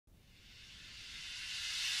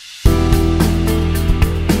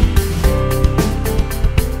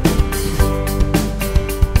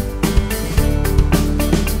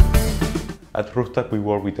At Rootstack, we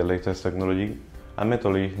work with the latest technology and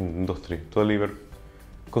methodology in the industry to deliver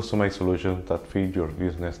customized solutions that fit your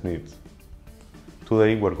business needs.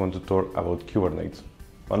 Today, we're going to talk about Kubernetes,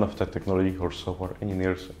 one of the technology our software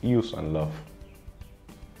engineers use and love.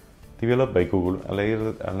 Developed by Google and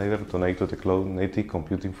later donated to the Cloud Native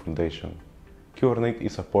Computing Foundation, Kubernetes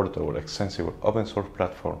is a portable, extensible, open-source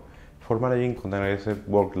platform for managing containerized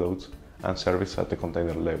workloads and services at the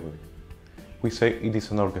container level. We say it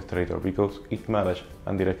is an orchestrator because it manages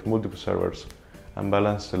and directs multiple servers and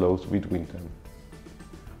balances the loads between them.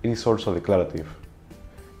 It is also declarative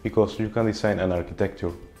because you can design an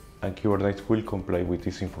architecture and Kubernetes will comply with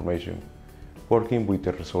this information, working with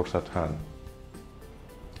the resource at hand.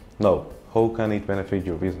 Now, how can it benefit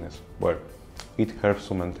your business? Well, it helps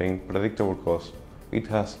to maintain predictable costs, it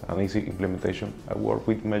has an easy implementation and works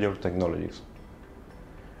with major technologies.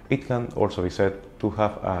 It can also be said to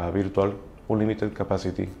have a virtual, unlimited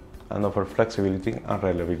capacity and offer flexibility and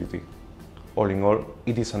reliability. All in all,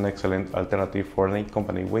 it is an excellent alternative for any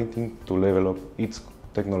company waiting to level up its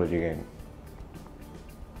technology game.